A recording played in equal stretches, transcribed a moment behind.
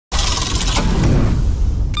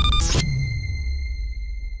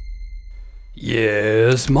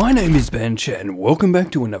Yes, my name is Bench and welcome back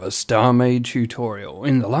to another Starmade tutorial.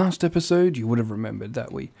 In the last episode you would have remembered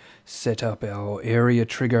that we set up our area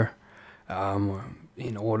trigger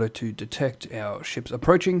in order to detect our ships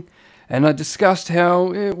approaching, and I discussed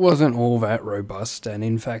how it wasn't all that robust and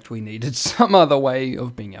in fact we needed some other way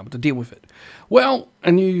of being able to deal with it. Well,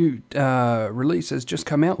 a new release has just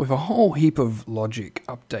come out with a whole heap of logic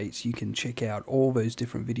updates. You can check out all those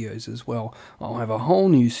different videos as well. I'll have a whole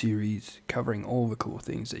new series covering all the cool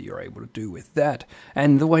things that you're able to do with that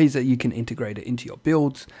and the ways that you can integrate it into your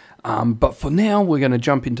builds. But for now, we're going to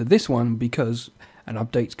jump into this one because an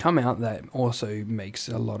update's come out that also makes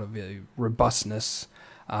a lot of robustness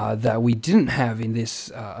that we didn't have in this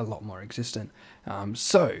a lot more existent.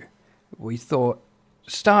 So we thought,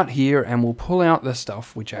 start here and we'll pull out the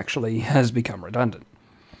stuff which actually has become redundant,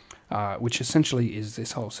 which essentially is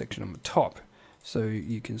this whole section on the top. So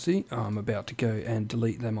you can see I'm about to go and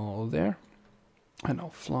delete them all there, and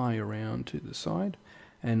I'll fly around to the side,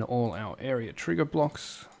 and all our area trigger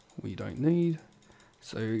blocks we don't need.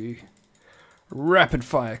 So rapid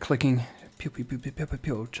fire clicking, pew pew pew pew pew pew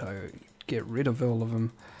pew, to get rid of all of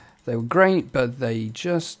them. They were great, but they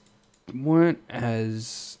just weren't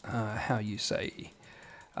as how you say,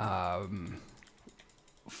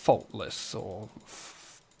 faultless or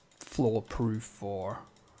flaw-proof or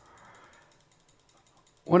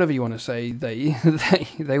whatever you want to say.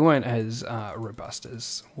 They weren't as robust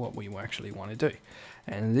as what we actually want to do.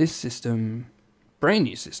 And this system, brand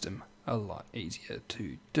new system, a lot easier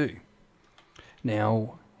to do.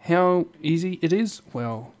 Now, how easy it is?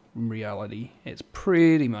 Well, in reality, it's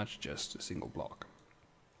pretty much just a single block.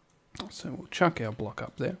 So we'll chuck our block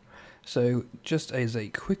up there. So just as a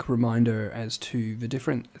quick reminder as to the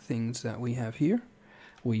different things that we have here,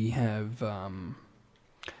 we have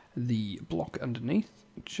the block underneath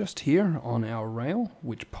just here on our rail,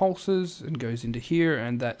 which pulses and goes into here,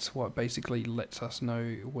 and that's what basically lets us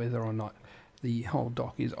know whether or not the whole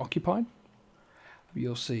dock is occupied.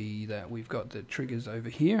 You'll see that we've got the triggers over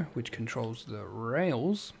here, which controls the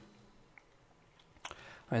rails,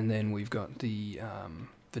 and then we've got the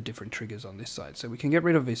different triggers on this side. So we can get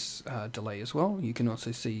rid of this delay as well. You can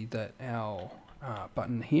also see that our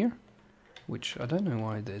button here, which I don't know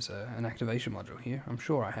why there's an activation module here. I'm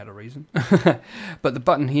sure I had a reason. But the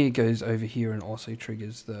button here goes over here and also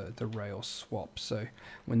triggers the rail swap. So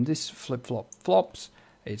when this flip-flop flops,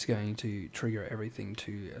 it's going to trigger everything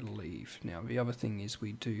to leave. Now the other thing is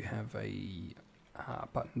we do have a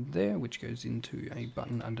button there which goes into a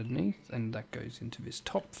button underneath, and that goes into this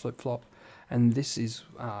top flip-flop, and this is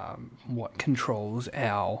what controls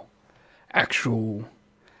our actual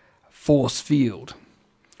force field.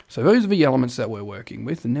 So those are the elements that we're working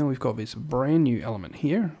with, and now we've got this brand new element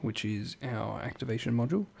here which is our activation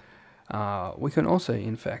module. We can also,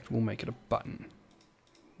 in fact, we'll make it a button.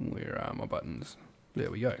 Where are my buttons? There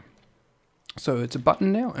we go. So it's a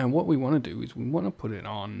button now, and what we want to do is we want to put it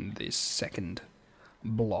on this second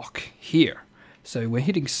block here. So we're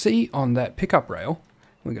hitting C on that pickup rail,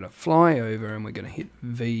 we're going to fly over and we're going to hit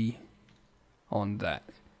V on that,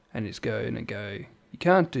 and it's going to go, you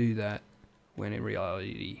can't do that, when in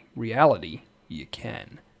reality you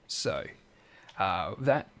can. So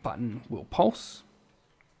that button will pulse.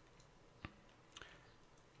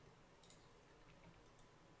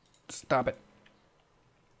 Stop it.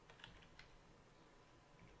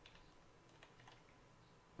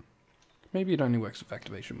 Maybe it only works with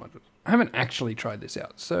activation modules. I haven't actually tried this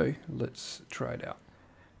out, so let's try it out.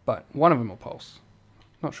 But one of them will pulse.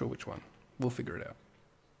 Not sure which one. We'll figure it out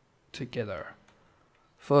together.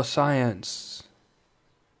 For science.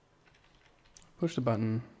 Push the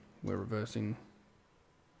button. We're reversing.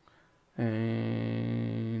 And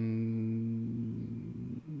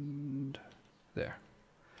there.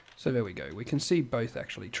 So there we go. We can see both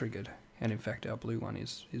actually triggered. And in fact our blue one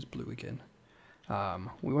is blue again.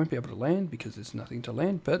 We won't be able to land because there's nothing to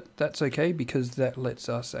land, but that's okay because that lets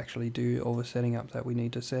us actually do all the setting up that we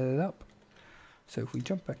need to set it up. So if we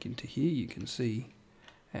jump back into here, you can see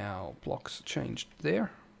our blocks changed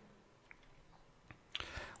there.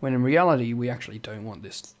 When in reality, we actually don't want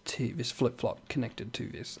this flip-flop connected to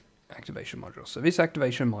this activation module. So this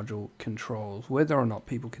activation module controls whether or not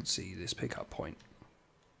people can see this pickup point.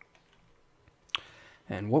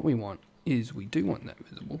 And what we want is we do want that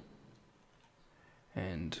visible.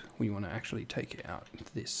 And we want to actually take out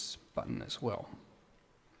this button as well.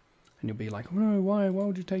 And you'll be like, oh no, why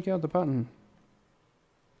would you take out the button?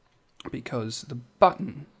 Because the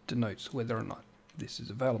button denotes whether or not this is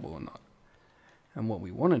available or not. And what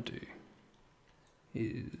we want to do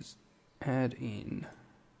is add in,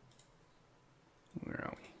 where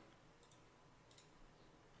are we?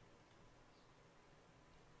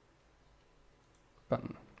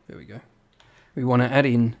 there we go. We want to add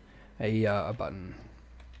in a button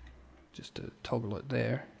just to toggle it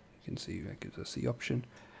there. You can see that gives us the option.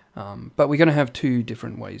 But we're going to have two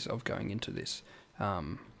different ways of going into this.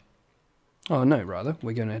 We're going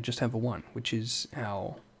to just have a one, which is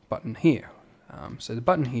our button here. So the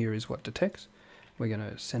button here is what detects. We're going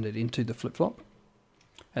to send it into the flip-flop,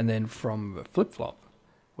 and then from the flip-flop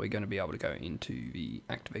we're going to be able to go into the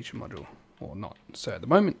activation module or not. So at the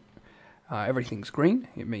moment everything's green.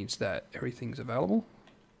 It means that everything's available,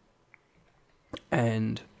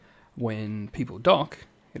 and when people dock,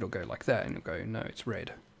 it'll go like that, and it'll go, no, it's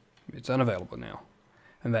red. It's unavailable now.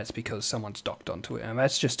 And that's because someone's docked onto it. And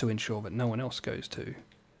that's just to ensure that no one else goes to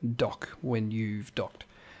dock when you've docked.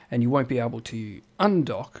 And you won't be able to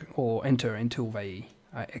undock or enter until they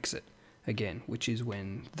exit again, which is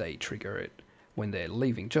when they trigger it when they're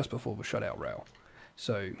leaving, just before the shutout rail.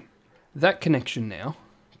 So that connection now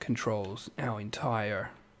controls our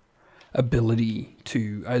entire ability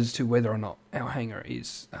as to whether or not our hangar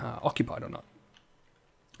is occupied or not.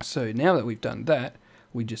 So now that we've done that,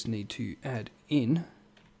 we just need to add in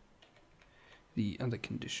the other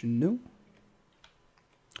conditional,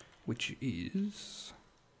 which is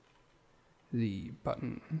the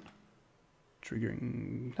button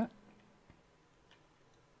triggering that,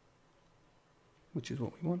 which is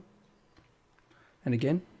what we want. And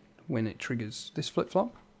again, when it triggers this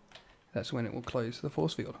flip-flop, that's when it will close the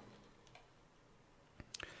force field.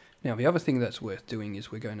 Now the other thing that's worth doing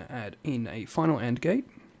is we're going to add in a final AND gate,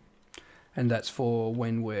 and that's for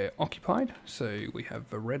when we're occupied. So we have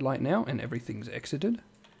the red light now and everything's exited.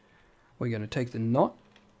 We're going to take the NOT,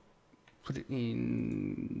 put it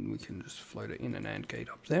in, we can just float it in an AND gate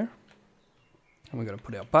up there, and we're going to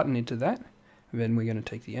put our button into that, and then we're going to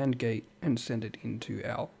take the AND gate and send it into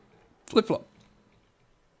our flip-flop.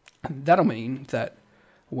 That'll mean that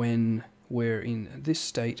when we're in this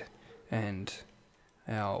state and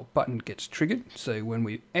our button gets triggered, so when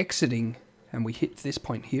we're exiting and we hit this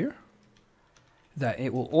point here, that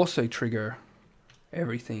it will also trigger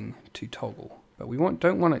everything to toggle. But we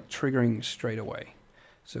don't want it triggering straight away,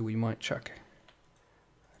 so we might chuck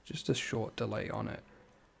just a short delay on it,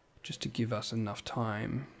 just to give us enough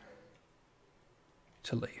time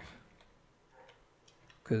to leave.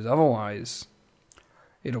 Because otherwise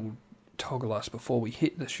it'll toggle us before we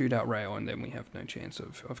hit the shootout rail, and then we have no chance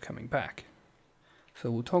of coming back.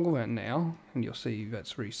 So we'll toggle that now, and you'll see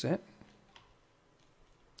that's reset.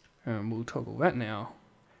 We'll toggle that now,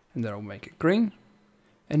 and that'll make it green.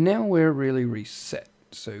 And now we're really reset.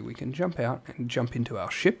 So we can jump out and jump into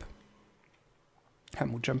our ship.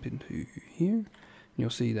 And we'll jump into here. And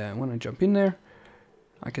you'll see that when I jump in there,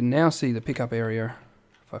 I can now see the pickup area.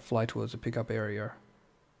 If I fly towards the pickup area,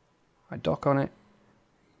 I dock on it.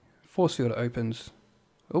 Force field opens.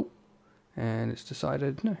 Oh, and it's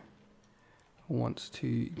decided, no, it wants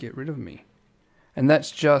to get rid of me. And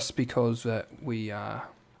that's just because that we are...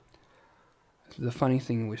 The funny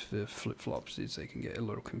thing with the flip-flops is they can get a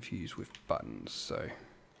little confused with buttons, so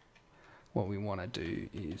what we want to do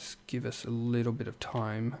is give us a little bit of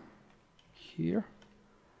time here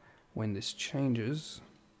when this changes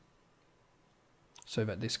so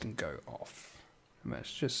that this can go off. And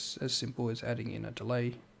that's just as simple as adding in a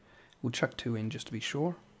delay. We'll chuck 2 in just to be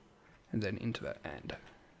sure, and then into that AND.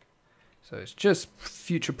 So it's just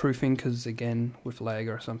future-proofing, because again, with lag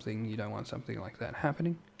or something, you don't want something like that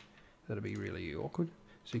happening. That'll be really awkward.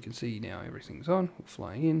 So you can see now everything's on. We're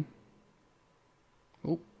flying in.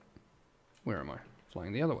 Oh, where am I?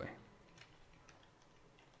 Flying the other way.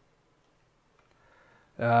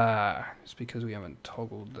 It's because we haven't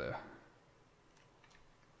toggled the...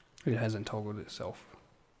 It hasn't toggled itself.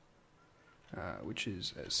 Which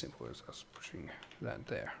is as simple as us pushing that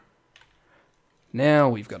there. Now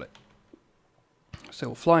we've got it. So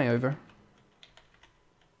we'll fly over.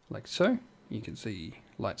 Like so. You can see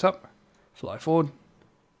lights up. Fly forward,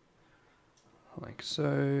 like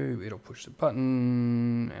so. It'll push the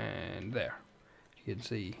button, and there. You can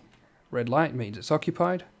see red light means it's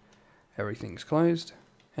occupied, everything's closed,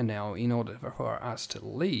 and now in order for us to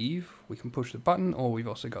leave, we can push the button, or we've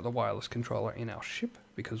also got the wireless controller in our ship,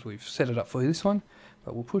 because we've set it up for this one,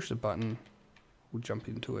 but we'll push the button, we'll jump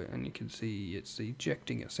into it, and you can see it's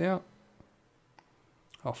ejecting us out.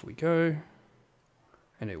 Off we go,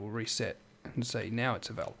 and it will reset and say now it's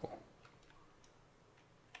available,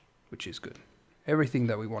 which is good. Everything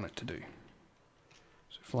that we want it to do.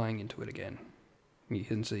 So flying into it again, you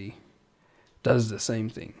can see does the same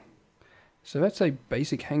thing. So that's a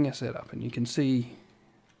basic hangar setup, and you can see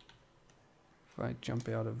if I jump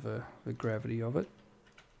out of the gravity of it,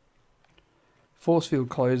 force field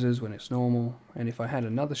closes when it's normal, and if I had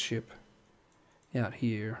another ship, out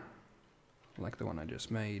here, like the one I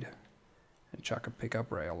just made, and chuck a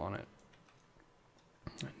pickup rail on it.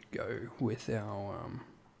 And go with our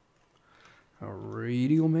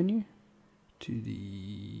radial menu to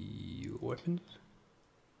the weapons.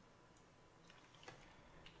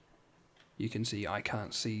 You can see I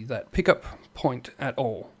can't see that pickup point at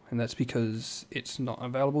all, and that's because it's not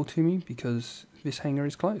available to me because this hangar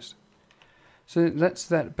is closed. So that's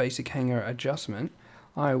that basic hangar adjustment.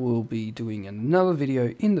 I will be doing another video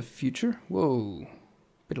in the future. Whoa,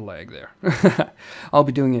 bit of lag there. I'll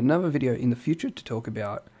be doing another video in the future to talk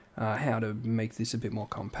about how to make this a bit more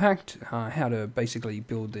compact, how to basically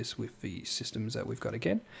build this with the systems that we've got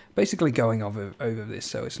again. Basically going over this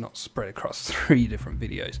so it's not spread across 3 different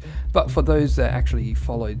videos. But for those that actually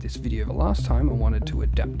followed this video the last time and wanted to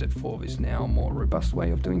adapt it for this now more robust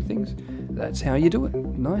way of doing things, that's how you do it.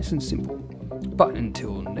 Nice and simple. But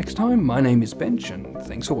until next time, my name is Bench, and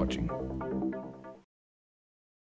thanks for watching.